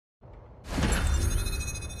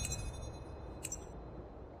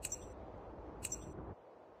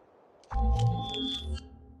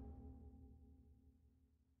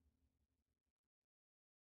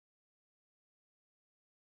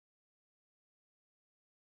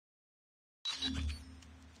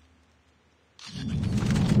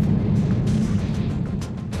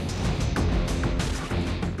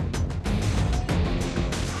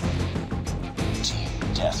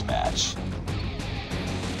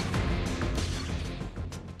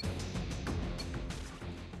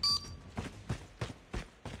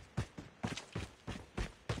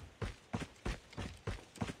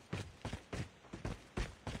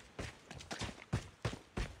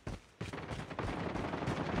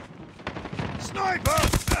Sniper!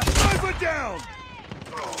 Sniper down!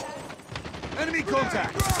 Enemy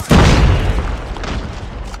contact!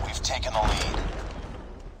 We've taken the lead.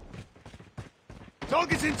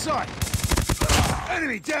 Target's in sight!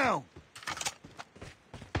 Enemy down!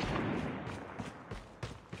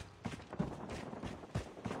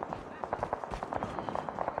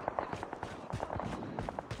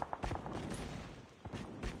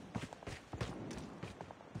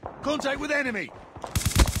 Contact with enemy!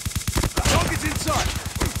 Target's in sight!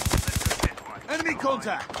 Enemy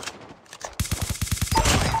contact!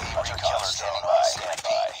 UAV recon standing by. Stand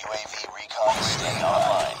by. UAV recon standing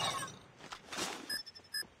online.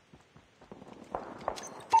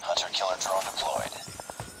 Hunter-killer drone deployed.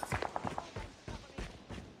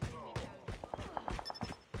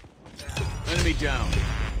 Enemy down.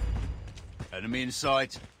 Enemy in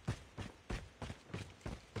sight.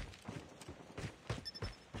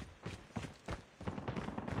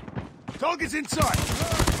 Target's in sight!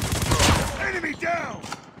 Enemy down!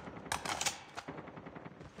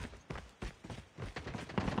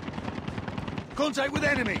 Contact with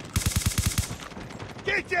enemy!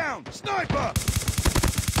 Get down! Sniper!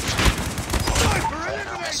 Sniper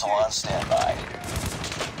eliminated! Missile on standby.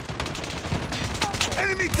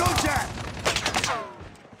 Enemy contact!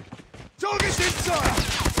 Target's in sight!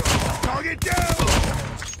 Target down!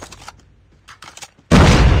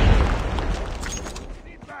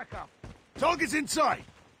 Need backup! Target's in sight!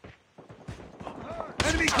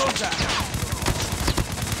 Enemy contact!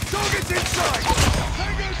 Target's in sight!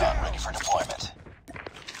 Recon ready for deployment.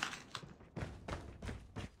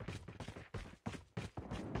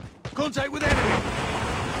 Contact with enemy!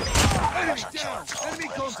 Enemy Hunter-killer down! drone Enemy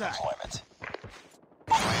ready contact! for deployment.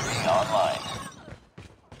 UAV online.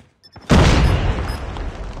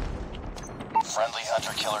 Friendly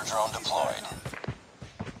hunter-killer drone deployed.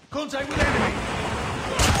 Contact with enemy!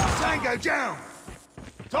 Tango down!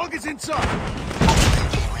 Target's in sight!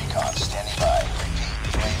 UAV recon standing by.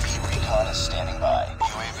 Repeat, UAV recon is standing by.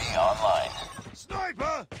 UAV online.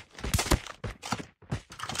 Sniper!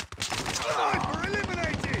 Sniper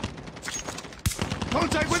eliminated!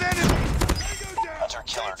 Contact with enemy! Tango down!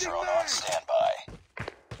 Hunter-killer Changing drone mag! on standby.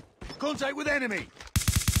 Contact with enemy!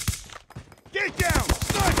 Get down!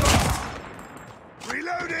 Sniper!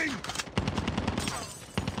 Reloading!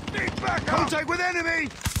 Need backup! Contact with enemy!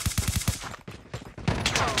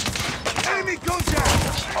 Enemy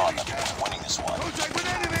contact! Keep on them. We're winning this one. Contact with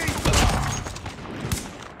enemy!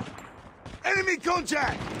 Enemy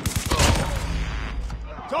contact!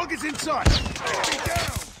 Target's in sight! Enemy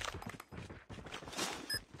down!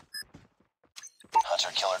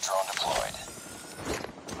 Hunter-killer drone deployed.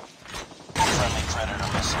 Friendly Predator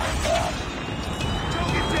missile inbound.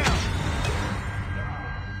 Target down!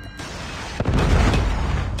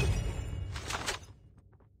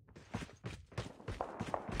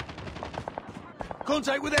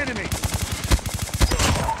 Contact with enemy!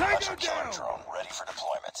 Tango Hunter-killer down! drone ready for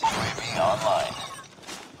deployment. UAV online.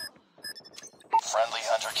 Friendly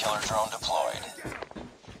hunter-killer drone deployed.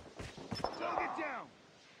 Target down!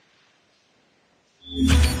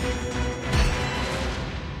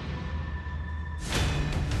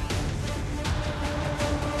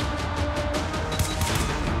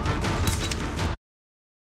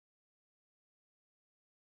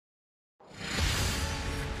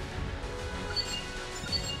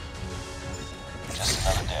 Just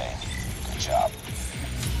another day. Good job.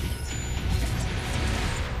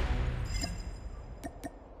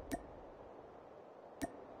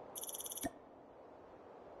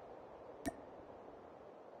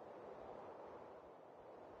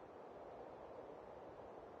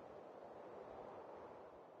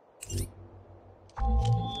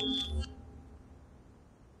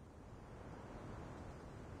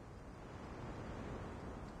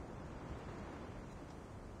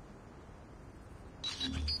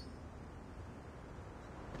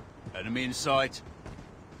 Enemy in sight.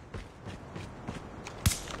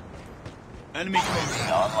 Enemy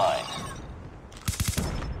contact. Online.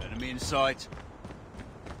 Enemy in sight.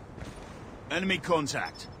 Enemy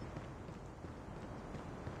contact.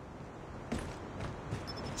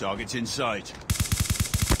 Target's in sight.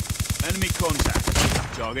 Enemy contact.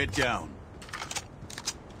 Target down.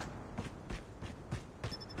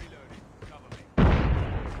 Reloading. Cover me.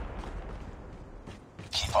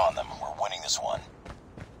 Keep on them. We're winning this one.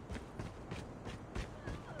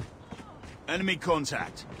 Enemy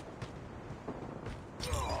contact.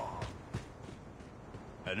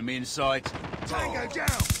 Enemy in sight. Tango down!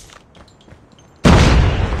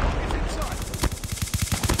 Target's in sight.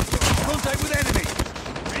 Contact with enemy.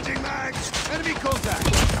 Changing mags. Enemy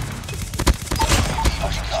contact.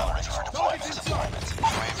 Hunter-killer ready for deployment.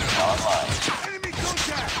 UAV online.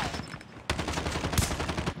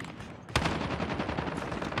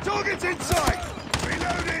 Target's inside!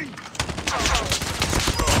 Reloading!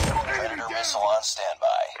 Predator missile on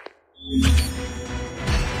standby.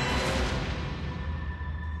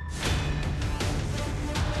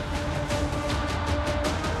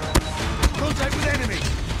 Contact with enemy!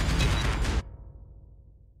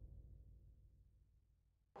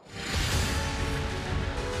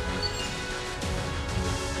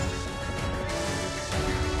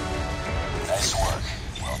 Nice work.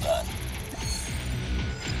 Well done.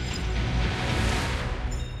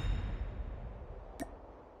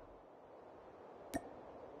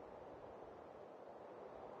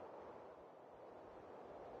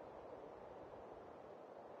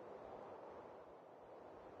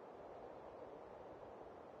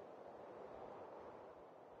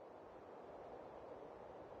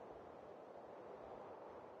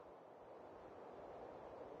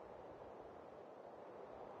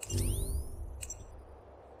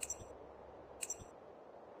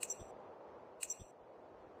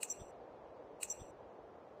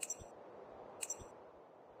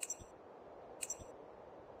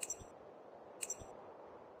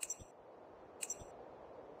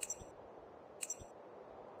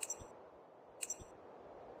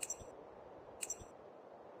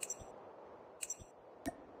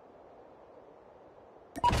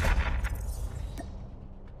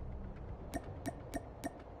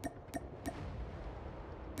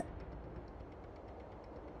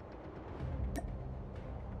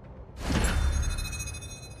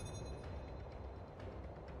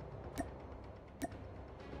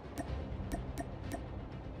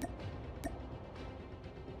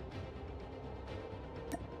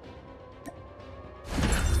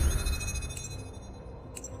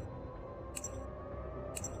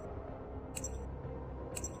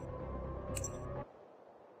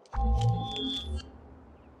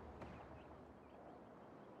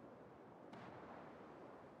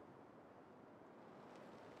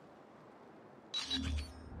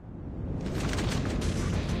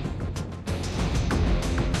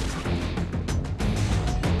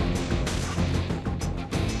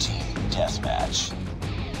 Team Deathmatch.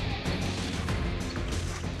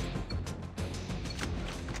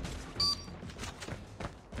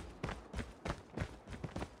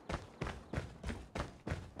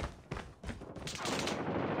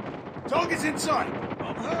 Target's inside!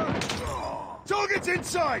 I'm hurt! Target's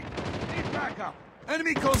inside! Need backup!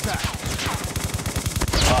 Enemy contact!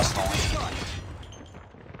 Lost the lead.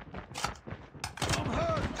 I'm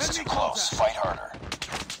hurt! It's too Enemy close. contact! Fight harder.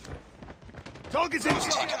 Target's Who's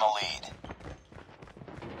inside! taking the lead?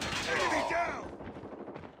 Enemy down!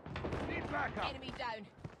 Need backup! Enemy down.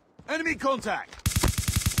 Enemy contact!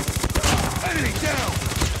 Enemy down!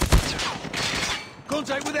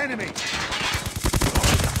 Contact with enemy!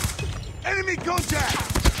 Enemy contact!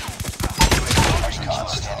 Recon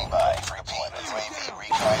standing by. Repeat. UAV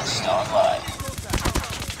recon is online.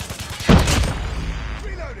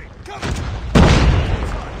 Reloading! Cover!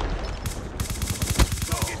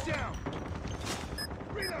 Target down!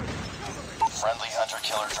 Reloading! Cover me! Friendly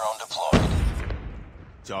hunter-killer drone deployed.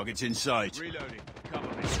 Target's in sight. Reloading. Cover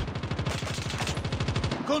me.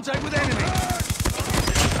 Contact with enemy!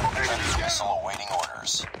 Predator missile awaiting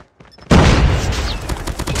orders.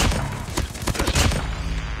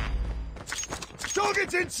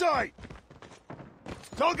 Target's in sight!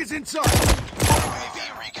 Target's in sight!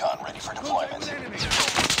 UAV recon ready for Contact with deployment. enemy!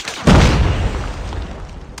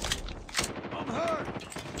 I'm hurt!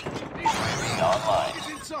 UAV online. Target's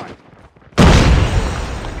in sight!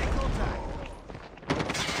 Enemy contact!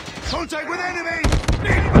 Contact with enemy!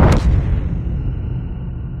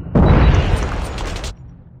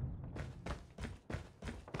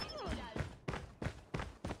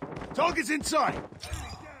 Target's in sight!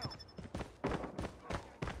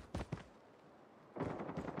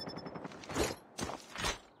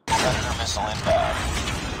 Predator missile inbound.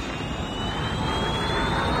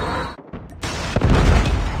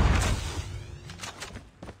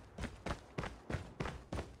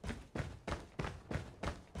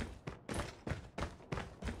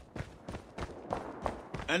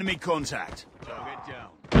 Enemy contact. Target down.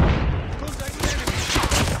 Contact with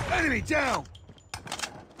enemy. Enemy down.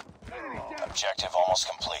 Enemy down. Objective almost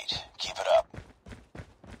complete. Keep it up.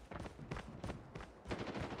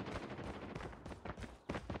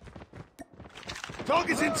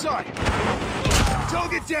 Target's in sight.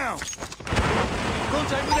 Target down.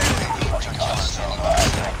 Contact with enemy. Recon standing by.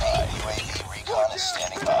 UAV recon is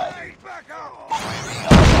standing by. Back up.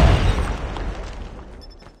 UAV online.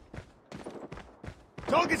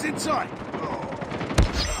 Target's in sight.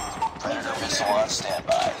 Predator missile on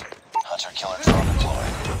standby. Hunter-killer drone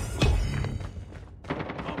deployed.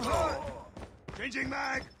 I'm hurt. Changing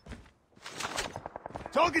mag.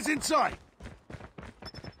 Target's in sight.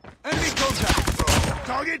 Enemy contact.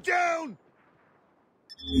 Target down.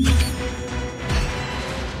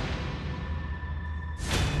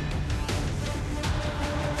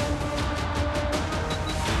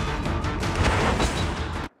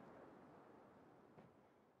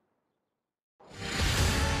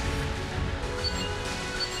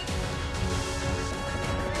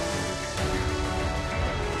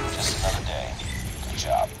 Just another day. Good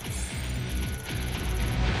job.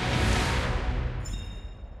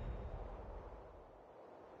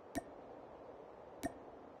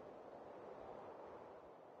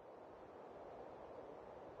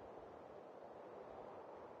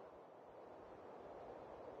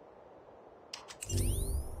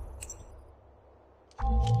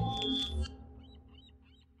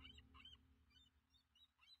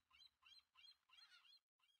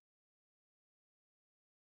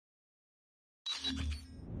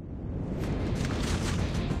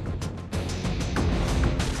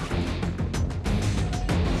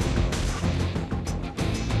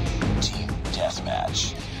 Team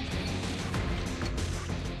Deathmatch.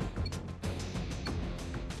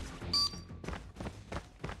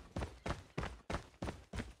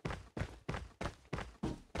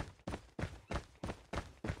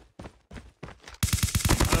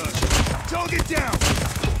 Target down.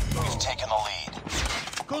 We've taken the lead.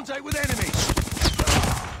 Contact with enemy.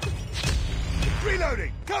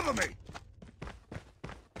 Reloading. Cover me.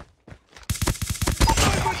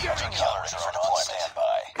 Hunter killers are on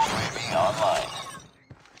standby. UAV online.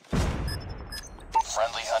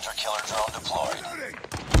 Friendly hunter killer drone deployed. Reloading.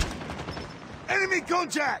 Enemy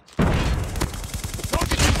contact.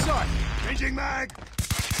 Target in sight. Changing mag.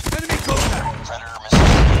 Enemy contact. Predator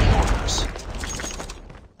missile orders.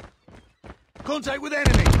 Contact with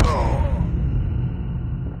enemy.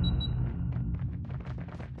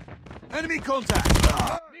 Enemy contact.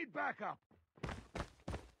 Need backup.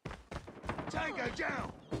 Tango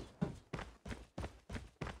down.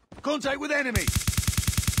 Contact with enemy.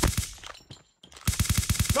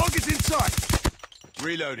 Target's in sight.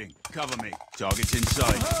 Reloading. Cover me. Target's in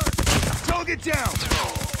sight. Target down.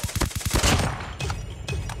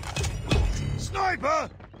 Sniper.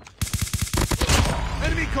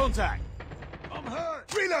 Enemy contact. I'm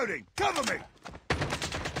hurt. Reloading. Cover me. I'm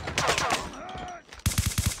hurt.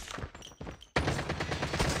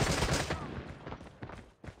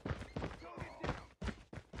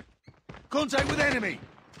 Contact with enemy.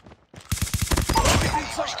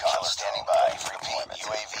 Recon standing by. Repeat.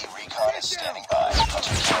 UAV recon is standing by.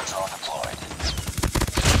 Hunter killer drone deployed.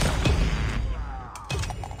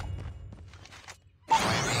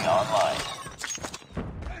 UAV online.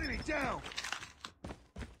 Enemy down.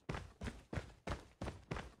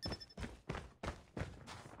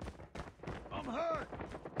 I'm hurt.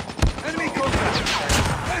 Enemy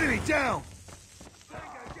contact. Enemy down.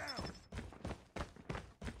 Tango down.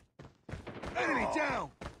 Enemy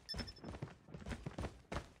down.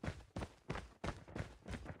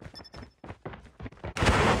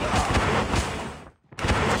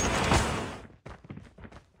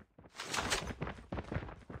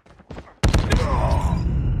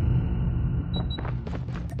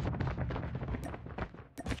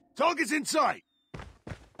 Target's in sight.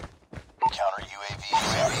 Counter UAV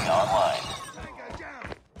is online. Tango down.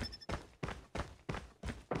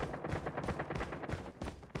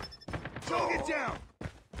 Target down.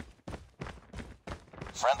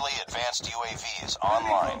 Friendly advanced UAV is Enemy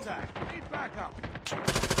online. contact. Need backup.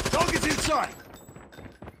 Target's in sight.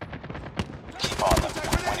 Keep on them. Contact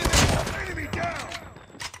with enemy. Enemy down.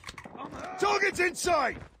 Target's in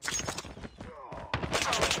sight.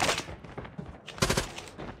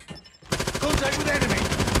 Contact with enemy.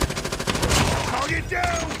 Target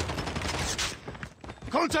down.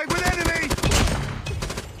 Contact with enemy.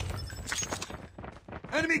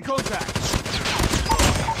 Enemy contact.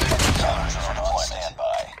 Killers are on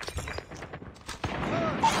standby.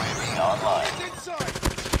 UAV online. Target's in sight.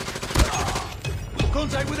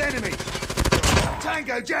 Contact with enemy.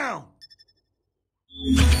 Tango down.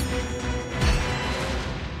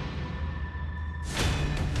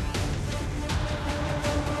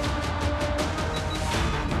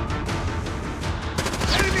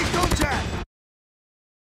 Enemy contact.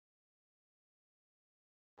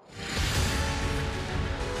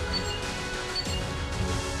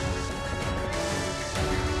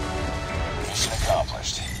 Mission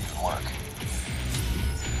accomplished. Good work.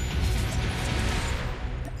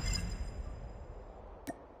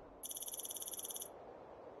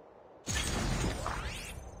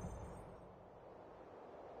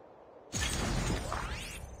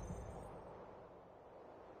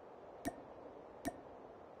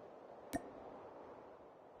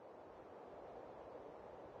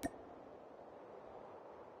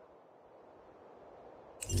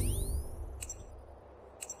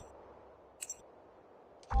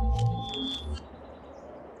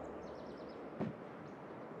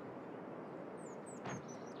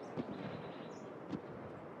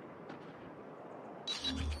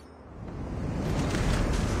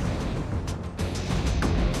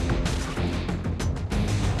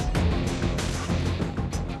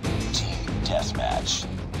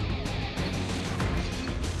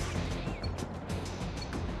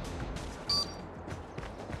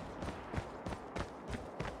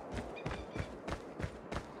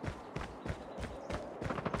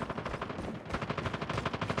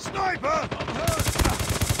 Sniper! I'm hurt!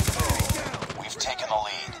 We've taken the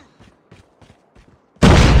lead.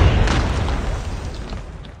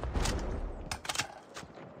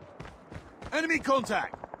 Enemy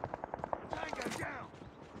contact! Tango down!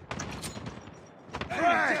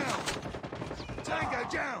 Enemy down! Tango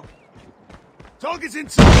down! Target's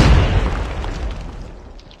inside!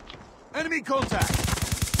 Enemy contact!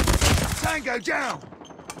 Tango down!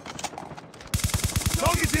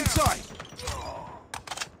 Target's inside!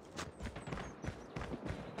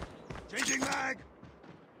 Changing mag!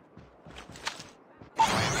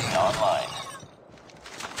 UAV online.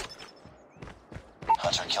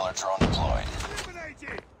 Hunter-killer drone deployed.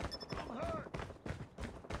 Eliminated! I'm hurt!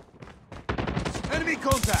 Enemy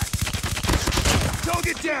contact!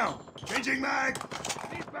 Target down! Changing mag!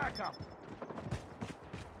 Need backup!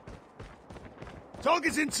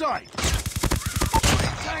 Target's inside!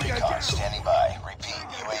 UAV recon standing by. Repeat,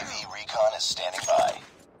 UAV recon is standing by.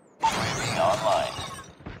 UAV online.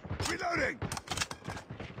 Reloading!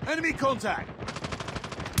 Enemy contact!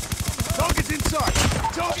 Target's inside!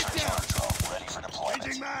 Target down! Hunter-killer drone ready for deployment.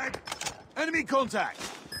 Changing mag! Enemy contact!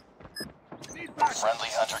 Need backup! Friendly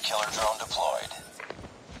hunter-killer drone deployed.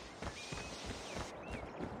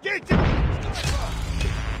 Get down!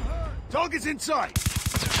 Target's inside!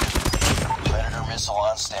 Predator missile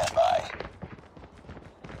on standby.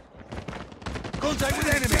 Contact with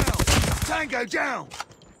enemy! Tango down!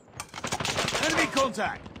 Enemy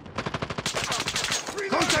contact!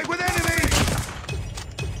 Contact with enemy!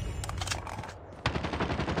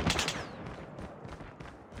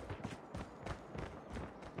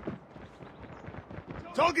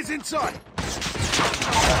 Target's inside!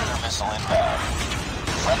 Predator missile inbound.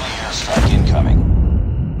 Friendly airstrike incoming.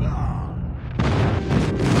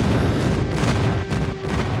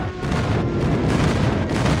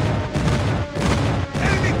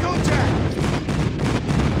 Enemy contact!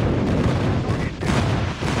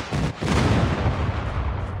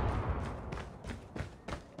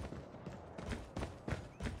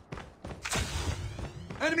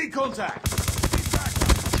 Enemy contact!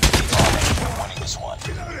 We're winning this one.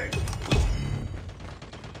 Reloading!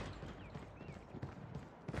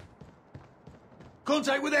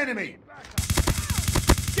 Contact with enemy!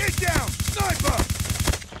 Get down! Sniper!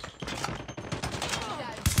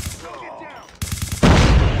 Get down!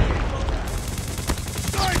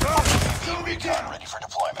 Sniper! UAV recon ready for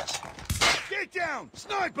deployment. Get down!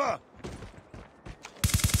 Sniper!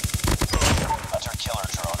 Hunter-killer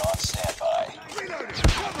drone on standby. Reloading!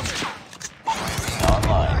 Cover me! UAV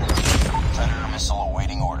online. Predator missile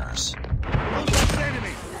awaiting orders. Contact with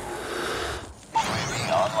enemy! UAV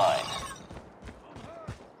online.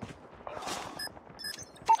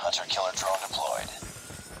 Hunter-killer drone deployed.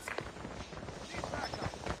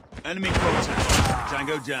 Enemy contact.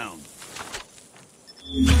 Tango down.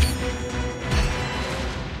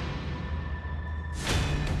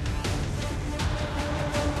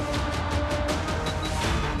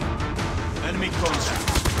 Enemy contact.